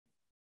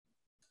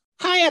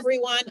Hi,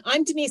 everyone.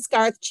 I'm Denise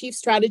Garth, Chief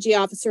Strategy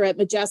Officer at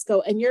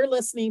Majesco, and you're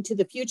listening to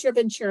the Future of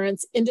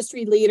Insurance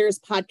Industry Leaders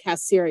podcast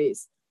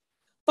series.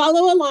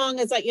 Follow along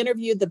as I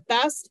interview the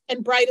best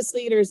and brightest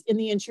leaders in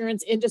the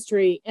insurance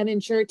industry and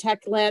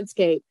insurtech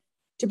landscape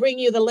to bring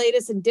you the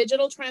latest in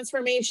digital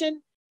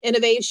transformation,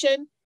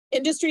 innovation,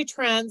 industry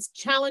trends,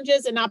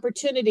 challenges, and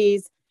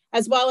opportunities,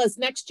 as well as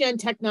next-gen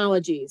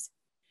technologies.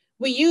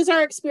 We use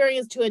our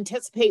experience to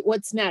anticipate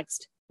what's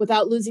next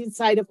without losing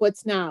sight of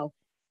what's now.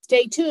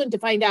 Stay tuned to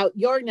find out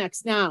your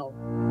next now.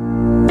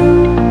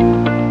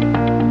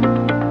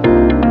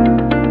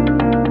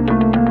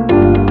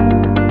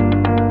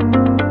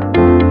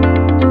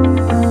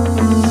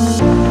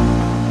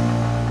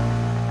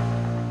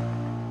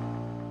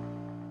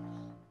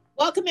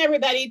 Welcome,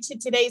 everybody, to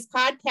today's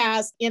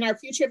podcast in our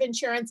Future of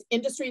Insurance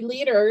Industry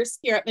Leaders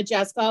here at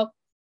Majesco.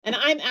 And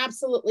I'm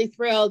absolutely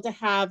thrilled to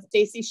have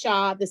Stacy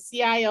Shaw, the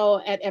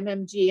CIO at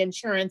MMG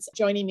Insurance,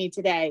 joining me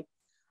today.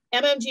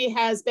 MMG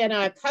has been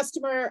a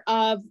customer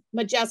of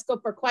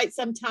Majesco for quite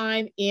some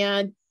time,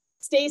 and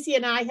Stacy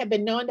and I have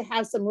been known to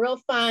have some real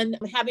fun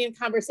having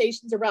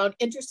conversations around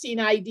interesting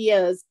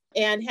ideas,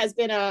 and has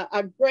been a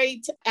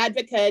great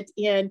advocate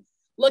in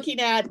looking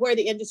at where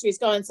the industry is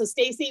going. So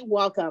Stacy,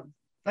 welcome.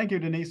 Thank you,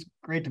 Denise.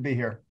 Great to be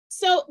here.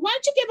 So why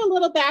don't you give a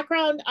little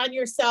background on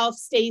yourself,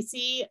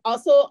 Stacy,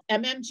 also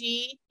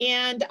MMG,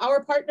 and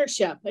our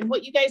partnership and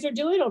what you guys are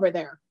doing over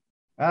there?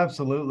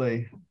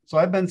 Absolutely. So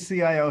I've been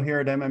CIO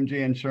here at MMG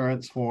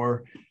Insurance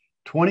for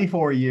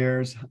 24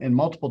 years in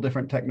multiple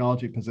different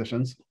technology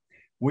positions.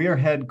 We are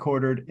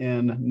headquartered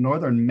in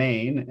northern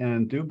Maine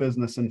and do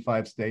business in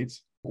 5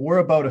 states. We're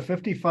about a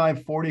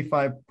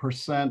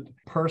 45%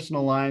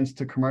 personal lines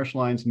to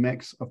commercial lines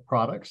mix of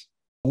products.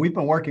 We've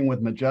been working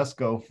with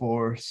Majesco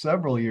for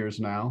several years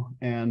now,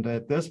 and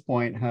at this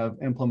point have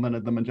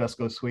implemented the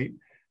Majesco suite,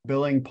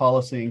 billing,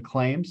 policy, and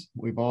claims.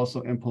 We've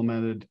also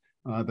implemented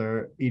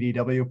their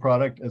EDW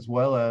product, as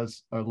well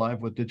as are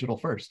live with Digital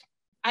First.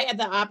 I had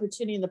the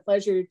opportunity and the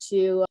pleasure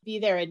to be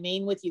there in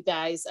Maine with you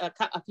guys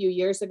a few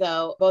years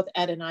ago. Both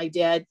Ed and I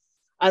did,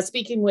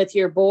 speaking with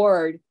your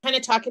board, kind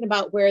of talking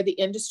about where the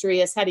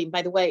industry is heading.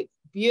 By the way,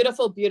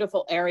 beautiful,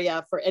 beautiful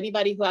area. For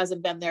anybody who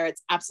hasn't been there,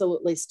 it's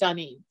absolutely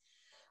stunning.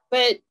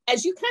 But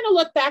as you kind of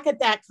look back at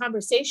that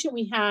conversation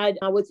we had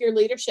with your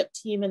leadership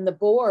team and the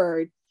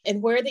board,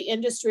 and where the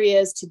industry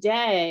is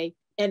today,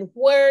 and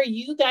where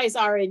you guys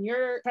are in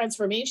your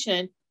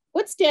transformation,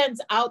 what stands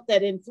out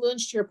that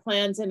influenced your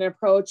plans and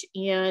approach?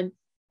 And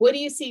what do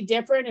you see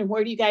different? And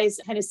where do you guys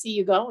kind of see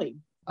you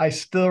going? I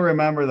still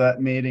remember that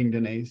meeting,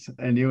 Denise,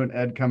 and you and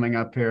Ed coming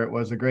up here. It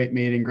was a great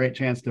meeting, great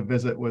chance to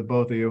visit with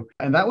both of you.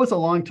 And that was a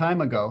long time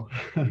ago.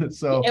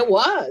 So it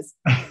was.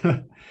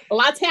 A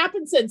lot's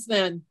happened since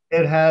then.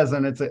 It has.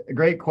 And it's a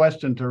great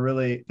question to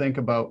really think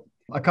about.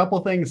 A couple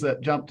of things that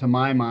jump to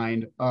my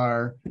mind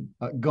are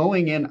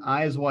going in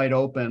eyes wide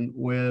open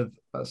with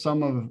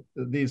some of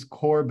these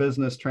core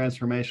business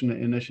transformation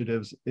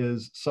initiatives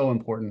is so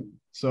important.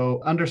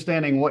 So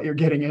understanding what you're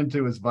getting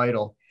into is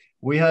vital.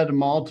 We had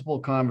multiple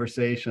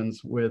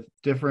conversations with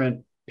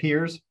different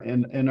peers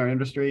in our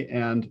industry,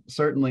 and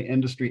certainly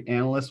industry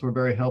analysts were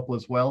very helpful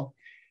as well.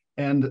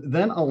 And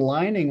then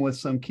aligning with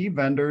some key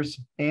vendors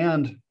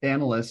and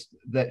analysts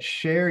that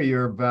share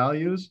your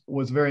values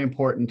was very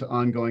important to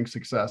ongoing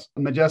success.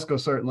 Majesco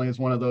certainly is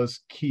one of those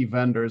key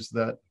vendors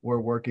that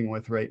we're working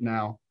with right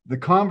now. The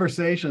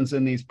conversations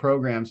in these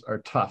programs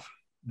are tough.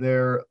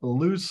 They're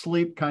lose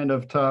sleep kind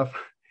of tough.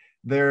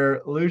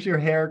 They're lose your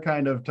hair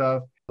kind of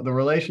tough. The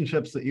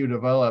relationships that you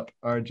develop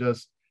are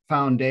just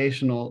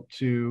foundational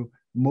to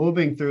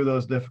moving through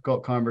those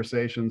difficult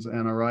conversations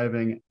and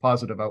arriving at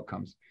positive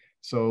outcomes.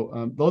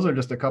 So those are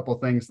just a couple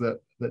of things that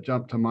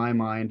jump to my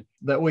mind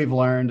that we've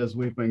learned as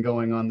we've been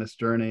going on this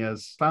journey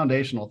as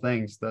foundational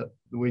things that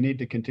we need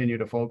to continue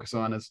to focus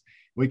on as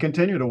we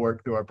continue to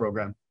work through our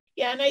program.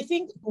 Yeah, and I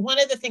think one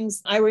of the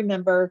things I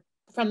remember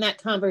from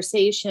that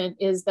conversation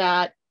is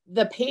that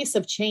the pace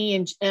of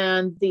change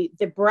and the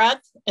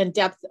breadth and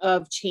depth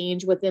of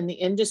change within the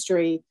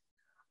industry,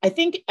 I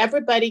think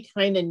everybody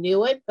kind of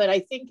knew it, but I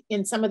think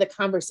in some of the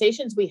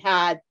conversations we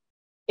had,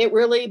 it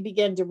really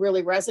began to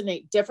really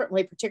resonate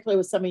differently, particularly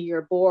with some of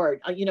your board.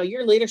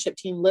 Your leadership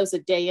team lives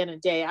it day in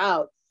and day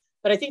out,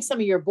 but I think some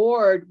of your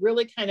board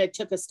really kind of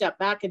took a step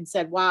back and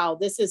said, wow,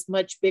 this is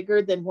much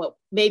bigger than what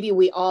maybe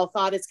we all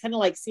thought. It's kind of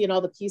like seeing all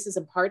the pieces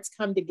and parts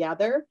come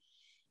together.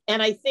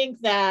 And I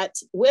think that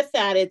with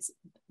that, it's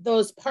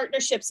those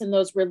partnerships and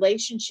those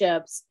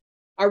relationships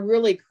are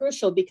really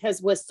crucial, because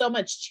with so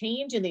much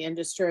change in the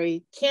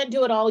industry, can't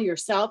do it all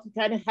yourself. You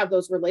kind of have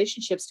those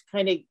relationships to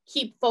kind of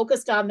keep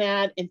focused on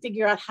that and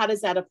figure out how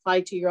does that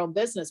apply to your own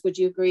business. Would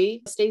you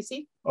agree,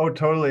 Stacy? Oh,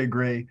 totally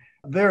agree.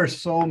 There are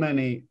so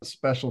many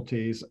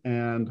specialties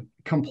and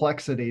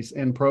complexities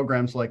in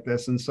programs like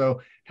this. And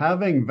so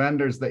having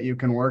vendors that you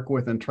can work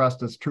with and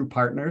trust as true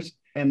partners,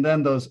 and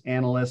then those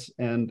analysts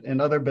and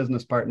other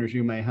business partners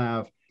you may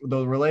have,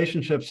 the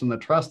relationships and the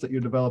trust that you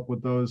develop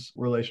with those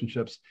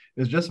relationships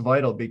is just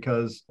vital,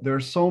 because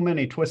there's so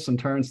many twists and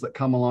turns that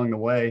come along the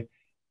way.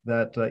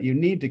 that you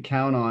need to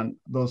count on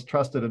those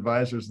trusted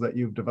advisors that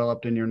you've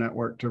developed in your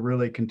network to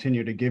really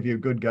continue to give you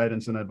good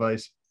guidance and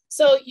advice.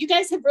 So you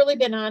guys have really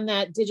been on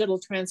that digital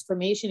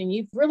transformation, and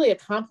you've really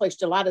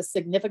accomplished a lot of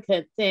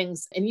significant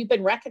things, and you've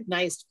been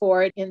recognized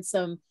for it in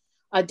some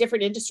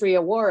different industry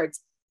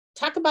awards.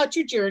 Talk about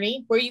your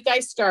journey, where you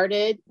guys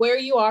started, where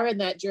you are in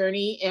that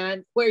journey,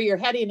 and where you're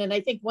heading. And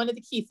I think one of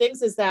the key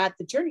things is that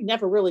the journey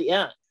never really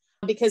ends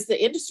because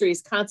the industry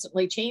is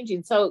constantly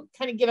changing. So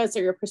kind of give us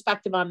your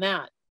perspective on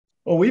that.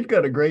 Well, we've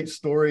got a great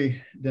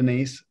story,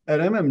 Denise.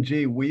 At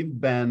MMG, we've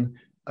been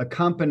a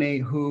company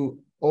who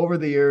over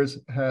the years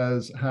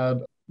has had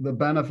the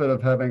benefit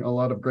of having a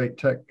lot of great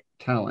tech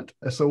talent.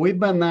 So we've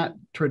been that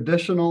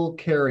traditional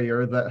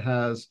carrier that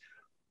has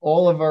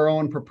all of our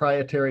own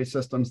proprietary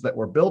systems that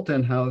were built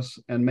in-house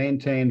and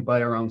maintained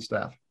by our own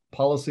staff.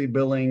 Policy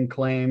billing,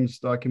 claims,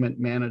 document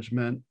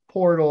management,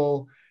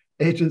 portal,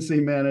 agency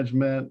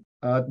management,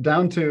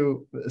 down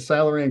to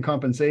salary and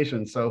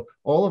compensation. So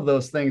all of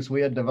those things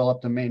we had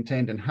developed and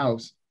maintained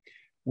in-house.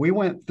 We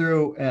went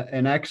through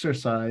an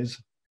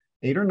exercise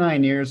 8 or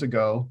 9 years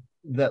ago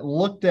that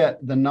looked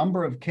at the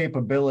number of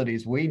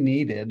capabilities we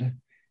needed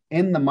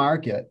in the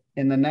market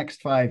in the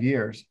next 5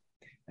 years.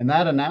 And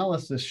that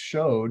analysis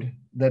showed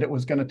that it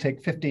was going to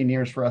take 15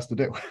 years for us to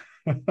do.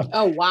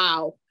 Oh,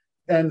 wow.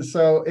 And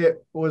so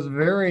it was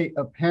very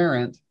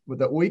apparent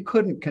that we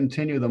couldn't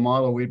continue the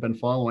model we'd been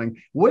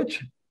following,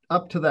 which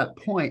up to that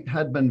point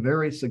had been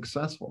very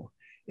successful.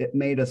 It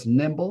made us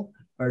nimble.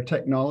 Our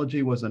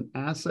technology was an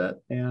asset,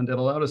 and it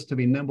allowed us to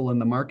be nimble in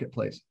the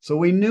marketplace. So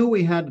we knew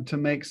we had to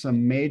make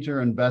some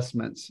major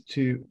investments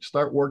to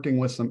start working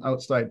with some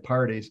outside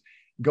parties,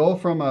 go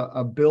from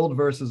a build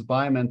versus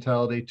buy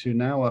mentality to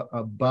now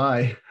a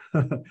buy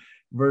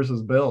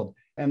versus build.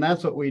 And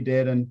that's what we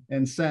did.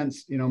 And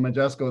since,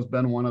 Majesco has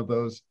been one of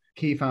those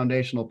key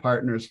foundational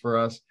partners for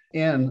us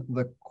in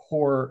the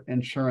core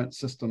insurance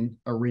system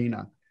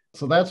arena.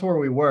 So that's where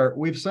we were.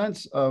 We've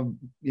since,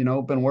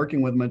 been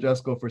working with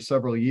Majesco for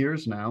several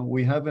years now.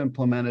 We have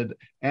implemented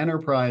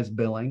enterprise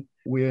billing.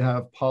 We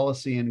have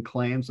policy and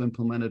claims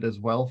implemented as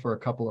well for a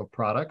couple of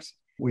products.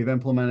 We've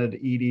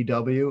implemented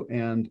EDW,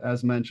 and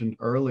as mentioned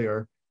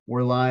earlier,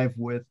 we're live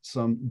with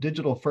some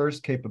digital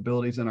first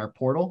capabilities in our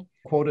portal,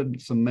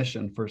 quoted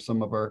submission for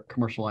some of our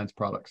commercial lines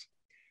products.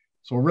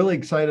 So we're really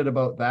excited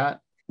about that.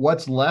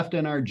 What's left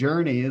in our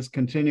journey is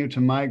continue to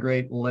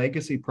migrate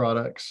legacy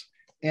products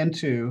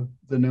into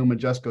the new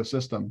Majesco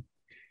system.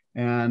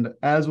 And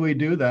as we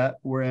do that,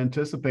 we're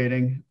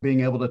anticipating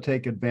being able to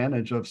take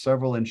advantage of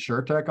several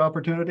InsurTech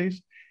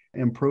opportunities,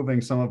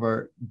 improving some of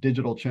our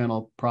digital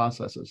channel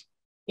processes.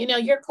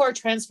 Your core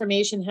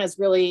transformation has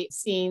really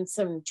seen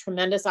some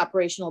tremendous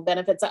operational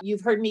benefits.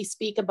 You've heard me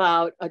speak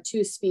about a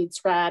 2-speed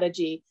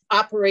strategy,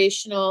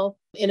 operational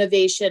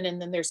innovation,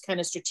 and then there's kind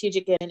of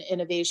strategic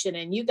innovation.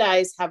 And you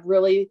guys have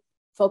really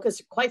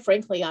focused, quite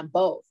frankly, on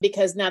both,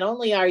 because not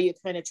only are you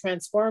kind of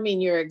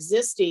transforming your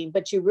existing,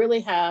 but you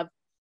really have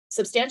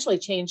substantially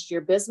changed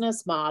your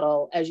business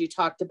model, as you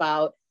talked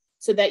about,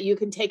 so that you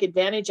can take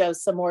advantage of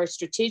some more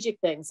strategic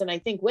things. And I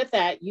think with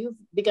that, you've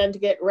begun to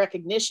get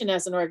recognition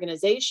as an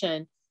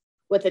organization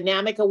with the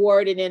NAMIC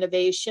Award in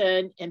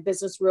Innovation and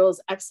Business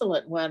Rules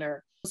Excellent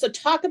winner. So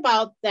talk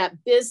about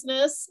that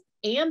business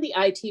and the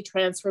IT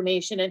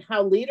transformation and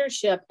how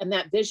leadership and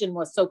that vision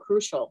was so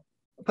crucial.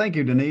 Thank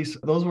you, Denise.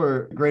 Those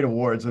were great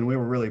awards, and we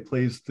were really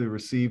pleased to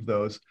receive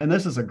those. And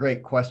this is a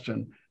great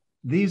question.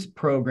 These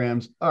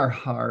programs are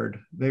hard.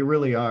 They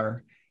really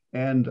are.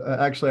 And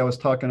actually, I was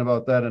talking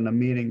about that in a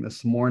meeting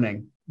this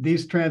morning.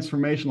 These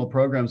transformational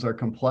programs are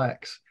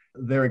complex.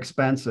 They're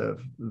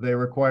expensive. They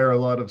require a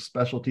lot of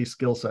specialty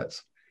skill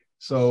sets.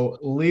 So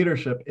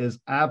leadership is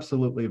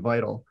absolutely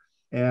vital.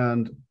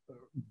 And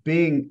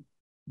being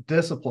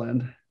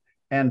disciplined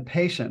and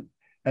patient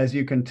as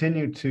you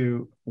continue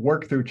to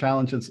work through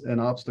challenges and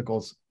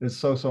obstacles is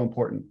so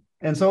important.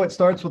 And so it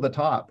starts with the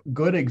top.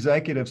 Good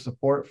executive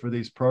support for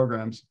these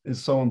programs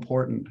is so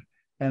important.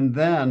 And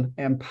then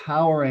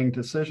empowering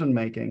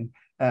decision-making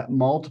at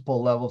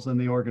multiple levels in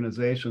the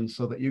organization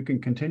so that you can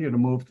continue to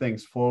move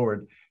things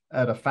forward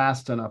at a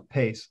fast enough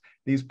pace.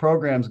 These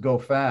programs go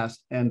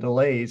fast and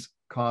delays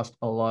cost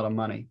a lot of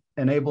money.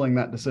 Enabling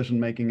that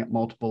decision-making at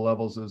multiple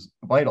levels is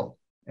vital,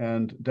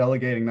 and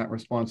delegating that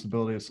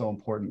responsibility is so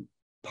important.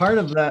 Part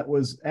of that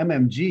was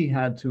MMG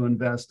had to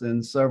invest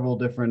in several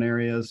different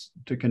areas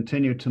to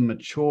continue to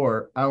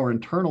mature our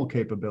internal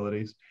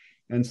capabilities.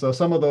 And so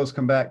some of those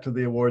come back to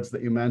the awards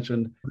that you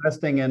mentioned,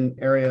 investing in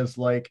areas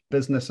like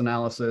business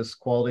analysis,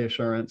 quality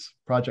assurance,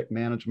 project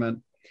management,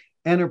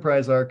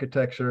 enterprise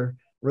architecture,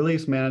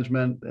 release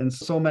management, and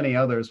so many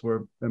others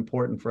were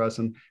important for us.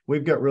 And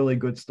we've got really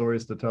good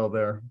stories to tell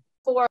there.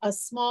 For a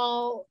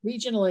small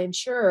regional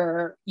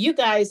insurer, you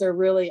guys are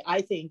really,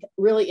 I think,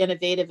 really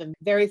innovative and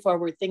very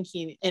forward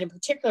thinking. And in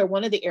particular,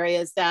 one of the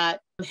areas that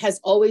has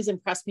always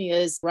impressed me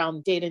is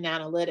around data and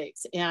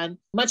analytics. And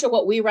much of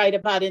what we write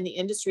about in the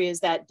industry is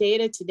that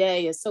data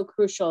today is so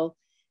crucial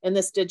in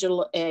this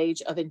digital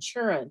age of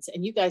insurance.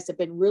 And you guys have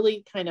been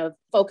really kind of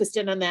focused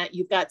in on that.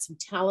 You've got some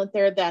talent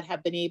there that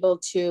have been able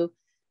to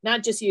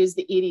not just use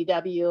the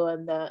EDW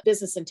and the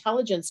business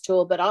intelligence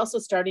tool, but also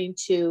starting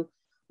to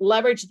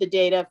leverage the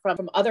data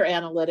from other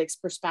analytics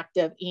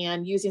perspective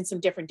and using some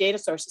different data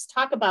sources.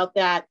 Talk about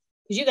that,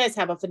 because you guys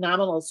have a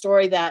phenomenal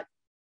story that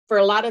for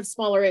a lot of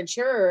smaller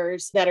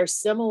insurers that are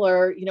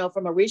similar,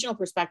 from a regional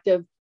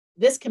perspective,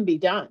 this can be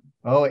done.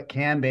 Oh, it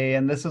can be.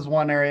 And this is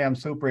one area I'm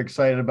super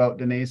excited about,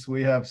 Denise.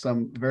 We have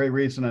some very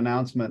recent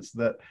announcements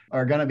that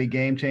are going to be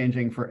game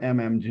changing for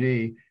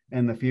MMG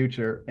in the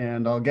future.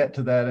 And I'll get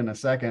to that in a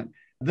second.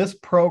 This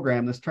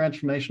program, this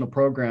transformational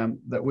program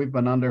that we've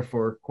been under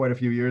for quite a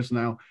few years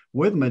now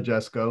with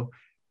Majesco,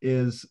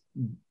 is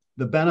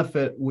the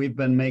benefit. We've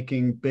been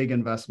making big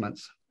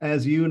investments.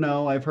 As you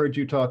know, I've heard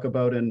you talk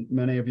about in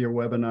many of your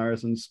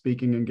webinars and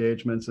speaking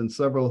engagements, and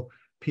several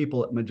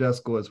people at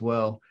Majesco as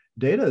well.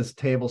 Data is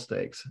table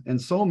stakes.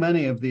 And so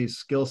many of these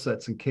skill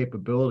sets and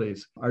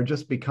capabilities are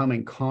just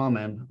becoming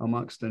common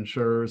amongst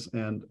insurers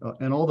and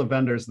all the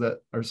vendors that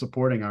are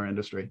supporting our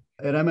industry.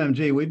 At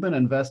MMG, we've been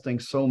investing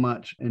so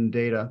much in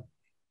data.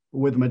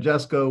 With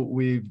Majesco,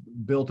 we've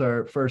built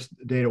our first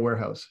data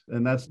warehouse,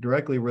 and that's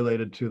directly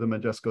related to the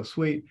Majesco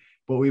suite,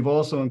 but we've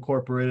also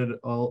incorporated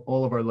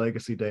all of our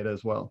legacy data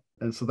as well.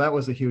 And so that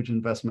was a huge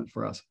investment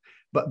for us.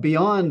 But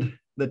beyond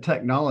the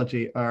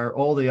technology are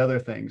all the other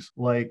things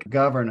like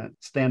governance,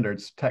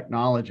 standards,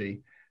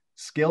 technology,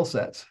 skill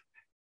sets.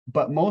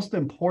 But most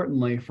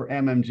importantly for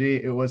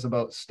MMG, it was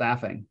about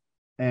staffing.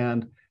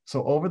 And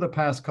so over the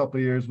past couple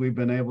of years, we've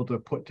been able to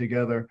put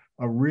together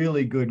a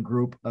really good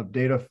group of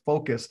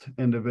data-focused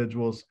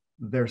individuals,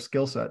 their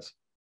skill sets,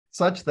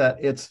 such that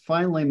it's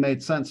finally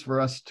made sense for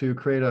us to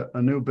create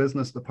a new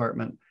business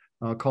department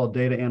called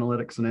Data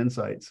Analytics and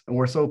Insights. And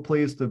we're so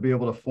pleased to be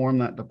able to form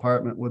that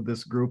department with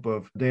this group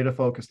of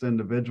data-focused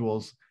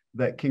individuals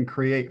that can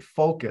create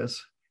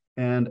focus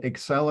and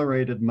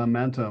accelerated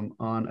momentum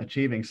on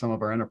achieving some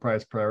of our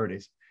enterprise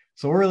priorities.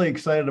 So we're really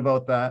excited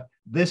about that.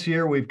 This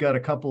year, we've got a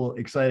couple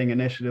exciting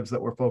initiatives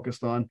that we're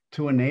focused on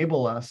to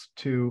enable us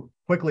to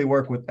quickly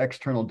work with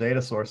external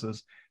data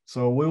sources.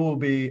 So we will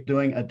be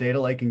doing a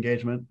data lake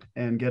engagement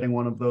and getting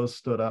one of those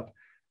stood up,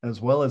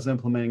 as well as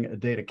implementing a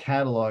data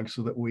catalog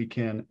so that we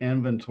can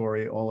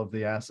inventory all of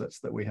the assets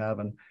that we have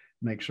and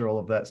make sure all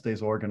of that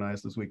stays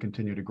organized as we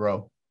continue to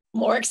grow.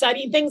 More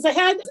exciting things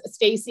ahead,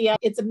 Stacy.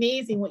 It's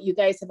amazing what you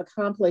guys have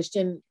accomplished.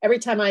 And every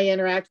time I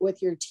interact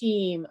with your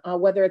team,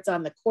 whether it's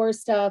on the core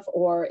stuff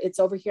or it's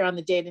over here on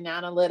the data and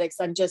analytics,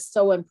 I'm just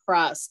so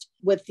impressed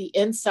with the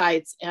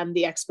insights and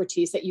the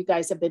expertise that you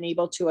guys have been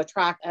able to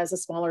attract as a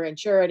smaller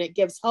insurer. And it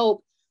gives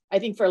hope, I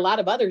think, for a lot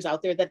of others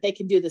out there that they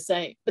can do the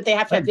same, but they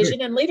have to have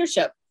vision and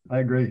leadership. I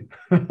agree.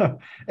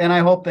 And I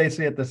hope they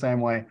see it the same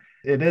way.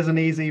 It isn't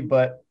easy,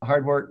 but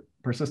hard work,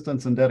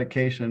 persistence, and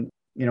dedication,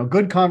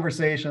 good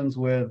conversations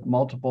with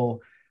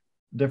multiple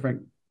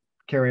different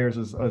carriers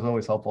is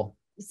always helpful.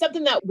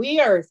 Something that we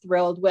are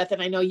thrilled with,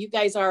 and I know you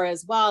guys are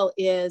as well,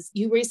 is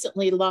you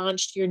recently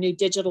launched your new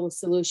digital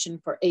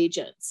solution for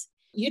agents.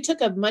 You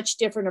took a much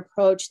different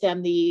approach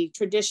than the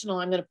traditional,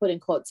 I'm going to put in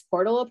quotes,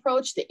 portal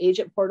approach, the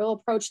agent portal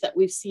approach that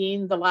we've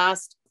seen the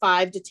last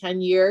 5 to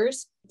 10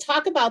 years.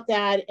 Talk about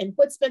that and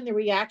what's been the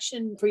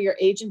reaction for your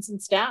agents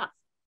and staff.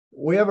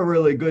 We have a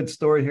really good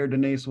story here,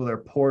 Denise, with our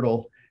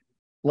portal.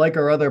 Like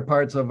our other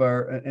parts of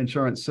our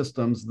insurance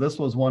systems, this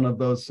was one of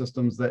those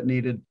systems that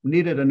needed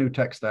a new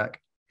tech stack.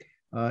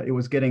 It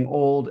was getting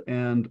old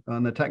and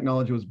the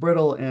technology was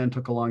brittle and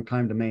took a long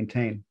time to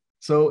maintain.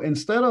 So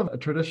instead of a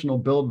traditional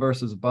build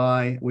versus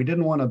buy, we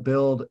didn't want to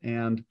build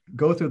and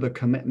go through the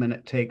commitment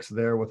it takes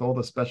there with all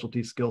the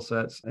specialty skill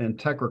sets and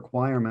tech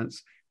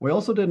requirements. We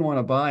also didn't want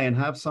to buy and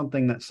have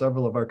something that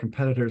several of our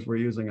competitors were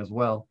using as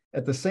well.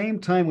 At the same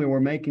time we were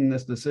making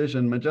this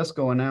decision,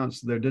 Majesco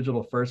announced their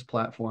digital first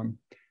platform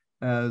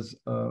as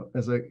a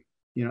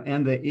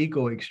and the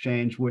Eco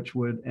Exchange, which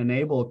would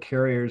enable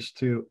carriers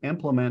to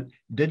implement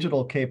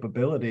digital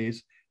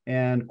capabilities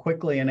and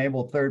quickly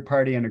enable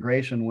third-party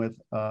integration with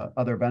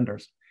other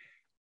vendors.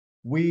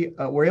 We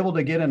were able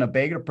to get in a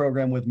beta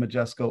program with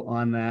Majesco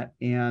on that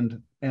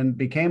and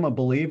became a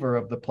believer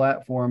of the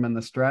platform and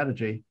the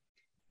strategy,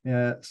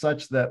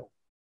 such that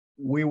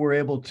we were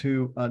able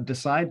to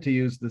decide to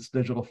use this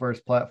digital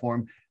first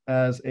platform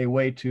as a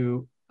way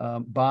to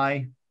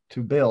buy,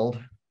 to build,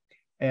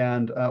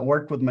 and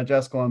worked with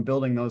Majesco on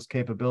building those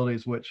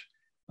capabilities, which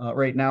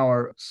right now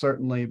are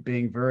certainly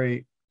being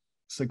very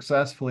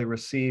successfully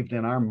received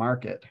in our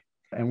market.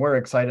 And we're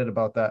excited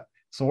about that.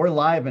 So we're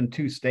live in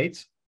 2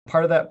 states.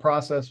 Part of that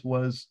process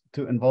was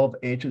to involve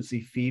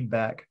agency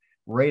feedback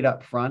right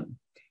up front.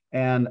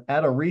 And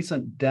at a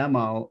recent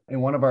demo, in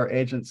one of our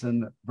agents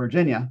in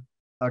Virginia,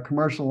 a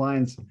commercial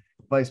lines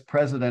vice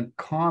president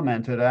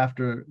commented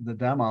after the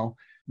demo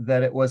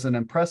that it was an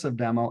impressive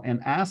demo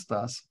and asked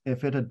us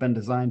if it had been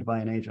designed by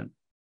an agent.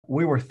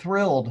 We were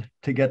thrilled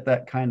to get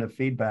that kind of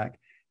feedback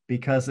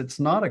because it's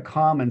not a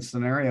common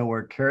scenario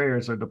where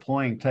carriers are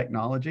deploying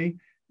technology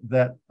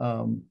that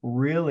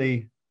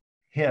really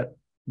hit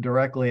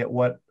directly at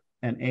what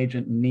an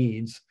agent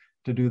needs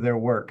to do their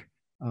work.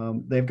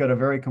 They've got a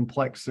very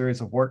complex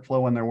series of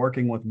workflow and they're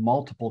working with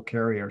multiple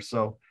carriers.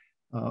 So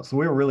So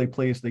we were really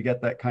pleased to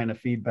get that kind of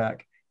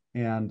feedback,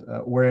 and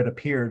where it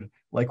appeared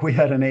like we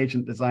had an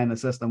agent design the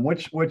system,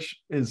 which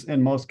is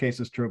in most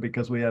cases true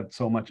because we had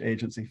so much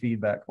agency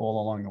feedback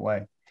all along the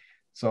way.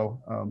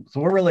 So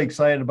we're really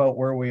excited about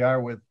where we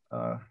are with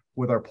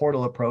our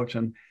portal approach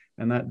and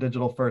that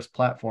digital first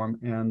platform,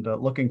 and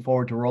looking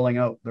forward to rolling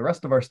out the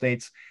rest of our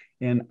states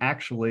in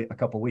actually a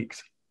couple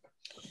weeks.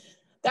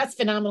 That's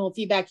phenomenal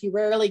feedback. You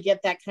rarely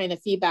get that kind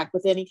of feedback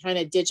with any kind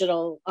of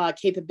digital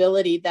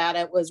capability, that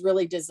it was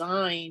really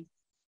designed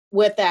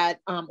with that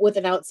with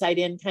an outside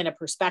in kind of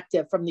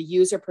perspective, from the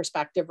user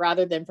perspective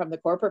rather than from the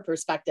corporate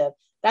perspective.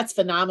 That's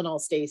phenomenal,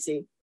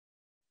 Stacy.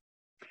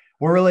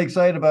 We're really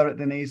excited about it,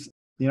 Denise.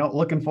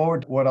 Looking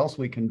forward to what else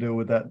we can do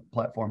with that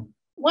platform.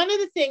 One of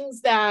the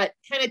things that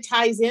kind of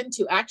ties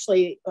into,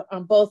 actually,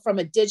 both from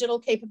a digital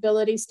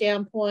capability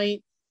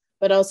standpoint,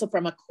 but also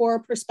from a core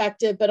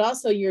perspective, but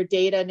also your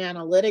data and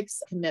analytics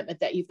commitment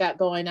that you've got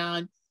going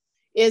on,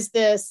 is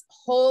this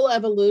whole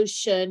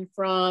evolution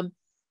from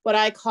what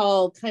I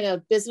call kind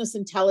of business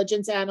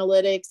intelligence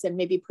analytics and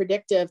maybe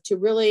predictive to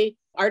really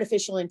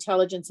artificial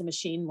intelligence and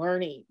machine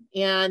learning.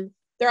 And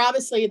they're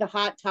obviously the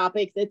hot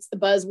topic. It's the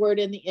buzzword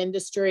in the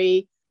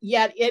industry.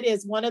 Yet it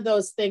is one of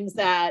those things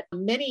that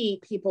many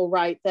people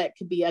write that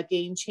could be a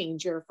game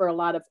changer for a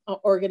lot of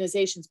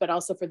organizations, but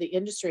also for the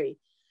industry.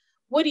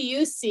 What do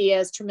you see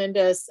as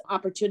tremendous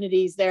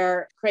opportunities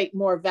there, create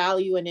more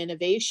value and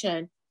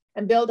innovation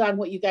and build on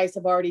what you guys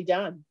have already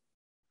done?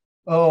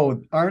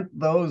 Oh, aren't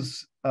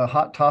those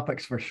hot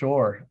topics for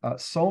sure?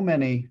 So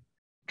many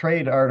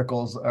trade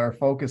articles are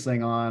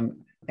focusing on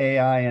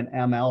AI and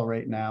ML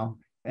right now.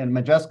 And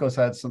Majesco's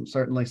had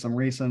certainly some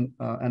recent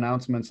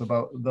announcements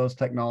about those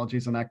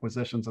technologies and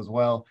acquisitions as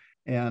well.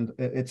 And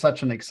it's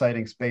such an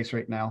exciting space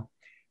right now.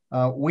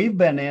 We've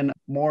been in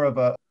more of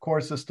a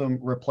core system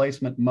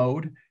replacement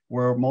mode,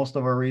 where most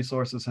of our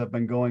resources have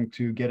been going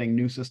to getting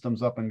new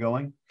systems up and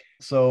going.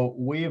 So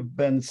we've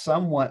been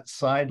somewhat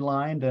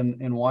sidelined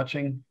and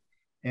watching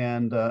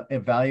and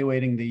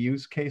evaluating the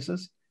use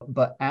cases.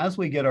 But as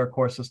we get our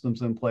core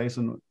systems in place,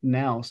 and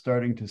now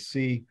starting to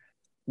see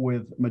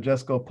with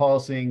Majesco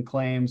policy and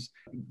claims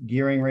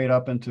gearing right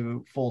up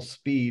into full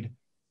speed,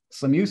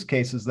 some use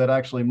cases that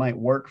actually might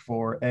work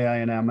for AI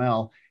and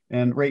ML.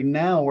 And right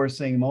now we're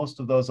seeing most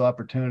of those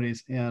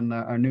opportunities in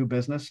our new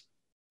business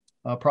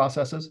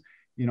processes,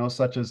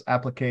 such as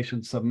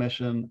application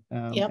submission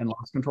and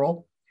loss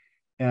control.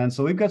 And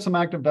so we've got some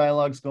active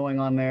dialogues going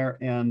on there,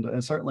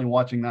 and certainly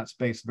watching that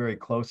space very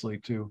closely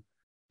to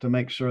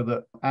make sure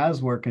that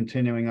as we're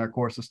continuing our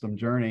core system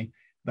journey,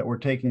 that we're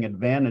taking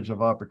advantage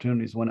of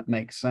opportunities when it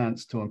makes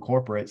sense to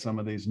incorporate some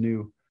of these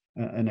new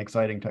and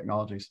exciting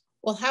technologies.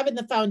 Well, having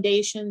the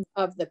foundation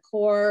of the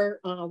core,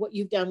 what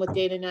you've done with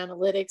data and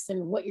analytics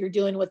and what you're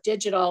doing with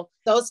digital,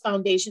 those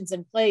foundations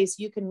in place,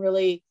 you can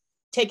really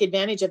take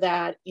advantage of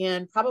that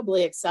and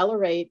probably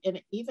accelerate, and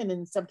even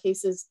in some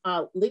cases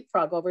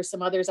leapfrog over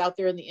some others out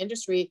there in the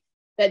industry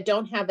that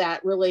don't have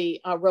that really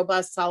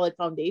robust, solid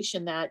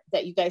foundation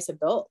that you guys have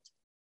built.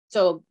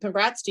 So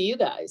congrats to you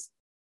guys.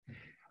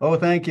 Oh,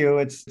 thank you.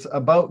 It's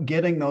about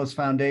getting those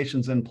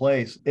foundations in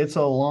place. It's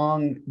a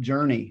long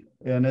journey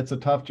and it's a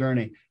tough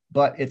journey,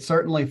 but it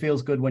certainly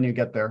feels good when you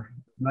get there.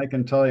 And I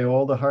can tell you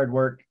all the hard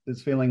work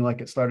is feeling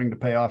like it's starting to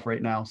pay off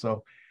right now.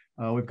 So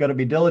we've got to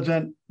be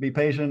diligent, be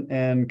patient,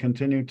 and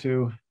continue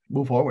to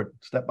move forward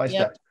step by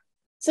step.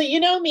 So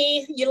you know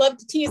me, you love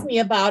to tease me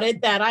about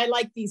it, that I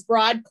like these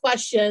broad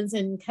questions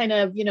and kind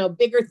of,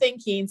 bigger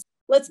thinking.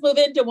 Let's move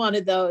into one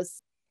of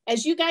those.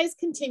 As you guys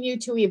continue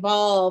to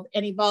evolve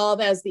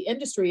as the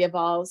industry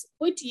evolves,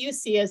 what do you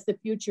see as the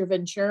future of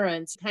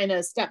insurance? Kind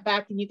of step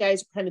back and you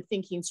guys are kind of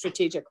thinking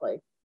strategically.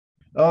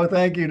 Oh,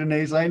 thank you,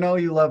 Denise. I know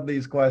you love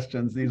these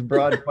questions, these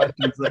broad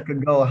questions that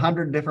could go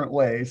 100 different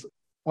ways.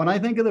 When I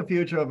think of the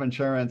future of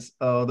insurance,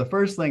 the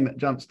first thing that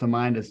jumps to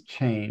mind is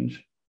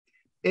change.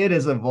 It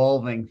is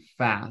evolving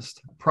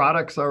fast.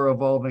 Products are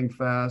evolving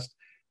fast.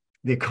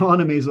 The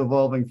economy is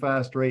evolving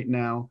fast right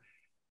now.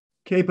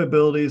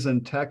 Capabilities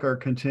and tech are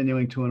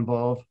continuing to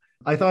evolve.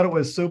 I thought it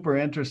was super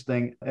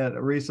interesting at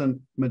a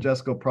recent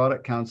Majesco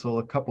Product Council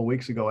a couple of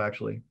weeks ago,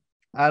 actually.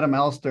 Adam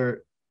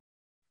Elster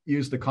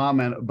used a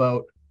comment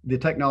about the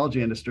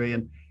technology industry,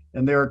 and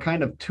there are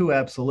kind of two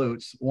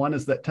absolutes. One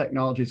is that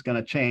technology is going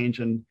to change,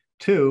 and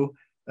two,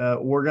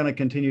 we're going to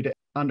continue to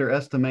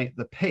underestimate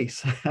the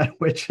pace at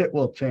which it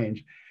will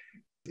change.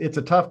 It's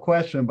a tough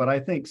question, but I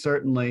think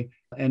certainly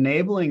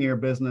enabling your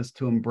business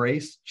to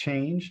embrace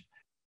change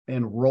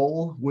and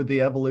roll with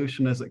the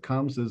evolution as it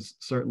comes is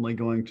certainly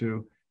going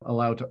to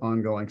allow to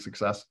ongoing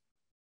success.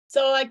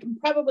 So I can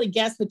probably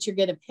guess what you're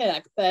going to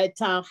pick, but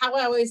how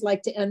I always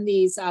like to end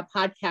these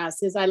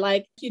podcasts is I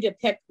like you to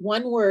pick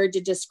one word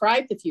to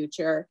describe the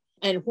future,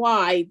 and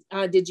why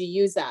did you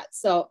use that?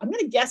 So I'm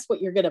going to guess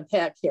what you're going to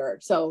pick here.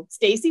 So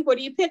Stacy, what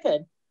are you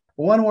picking?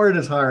 One word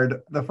is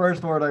hard. The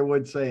first word I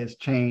would say is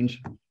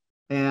change,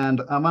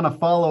 and I'm going to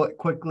follow it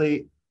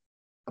quickly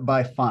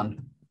by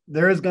fun.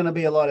 There is going to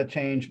be a lot of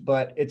change,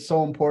 but it's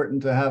so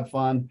important to have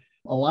fun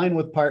align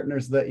with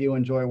partners that you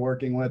enjoy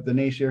working with.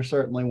 Denise, you're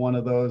certainly one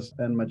of those,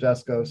 and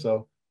Majesco.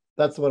 So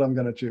that's what I'm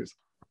going to choose.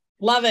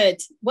 Love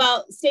it.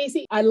 Well,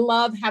 Stacy, I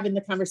love having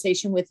the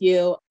conversation with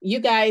you. You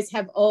guys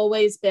have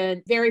always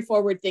been very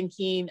forward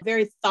thinking,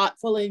 very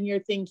thoughtful in your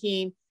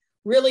thinking,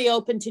 really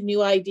open to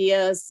new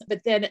ideas.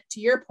 But then to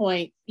your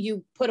point,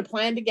 you put a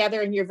plan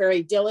together and you're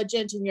very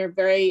diligent and you're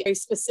very, very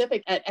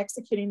specific at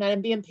executing that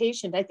and being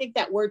patient. I think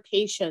that word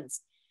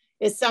patience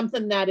is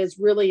something that is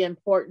really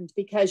important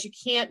because you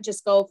can't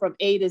just go from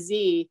A to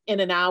Z in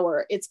an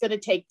hour. It's going to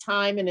take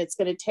time and it's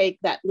going to take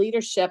that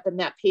leadership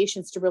and that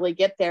patience to really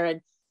get there.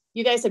 And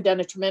you guys have done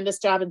a tremendous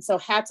job. And so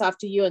hats off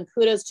to you and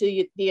kudos to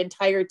you, the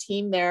entire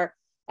team there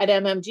at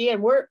MMG.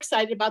 And we're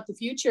excited about the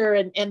future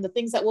and the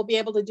things that we'll be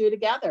able to do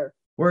together.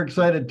 We're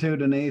excited too,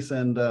 Denise,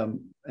 and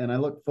I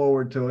look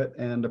forward to it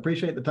and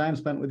appreciate the time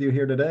spent with you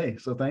here today.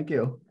 So thank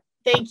you.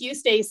 Thank you,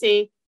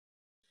 Stacy.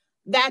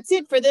 That's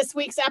it for this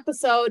week's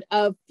episode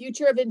of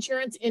Future of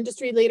Insurance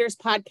Industry Leaders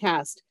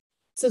podcast.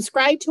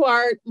 Subscribe to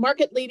our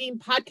market-leading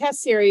podcast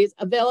series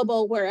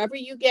available wherever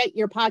you get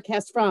your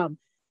podcast from.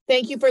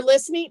 Thank you for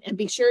listening and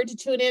be sure to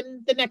tune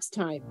in the next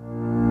time.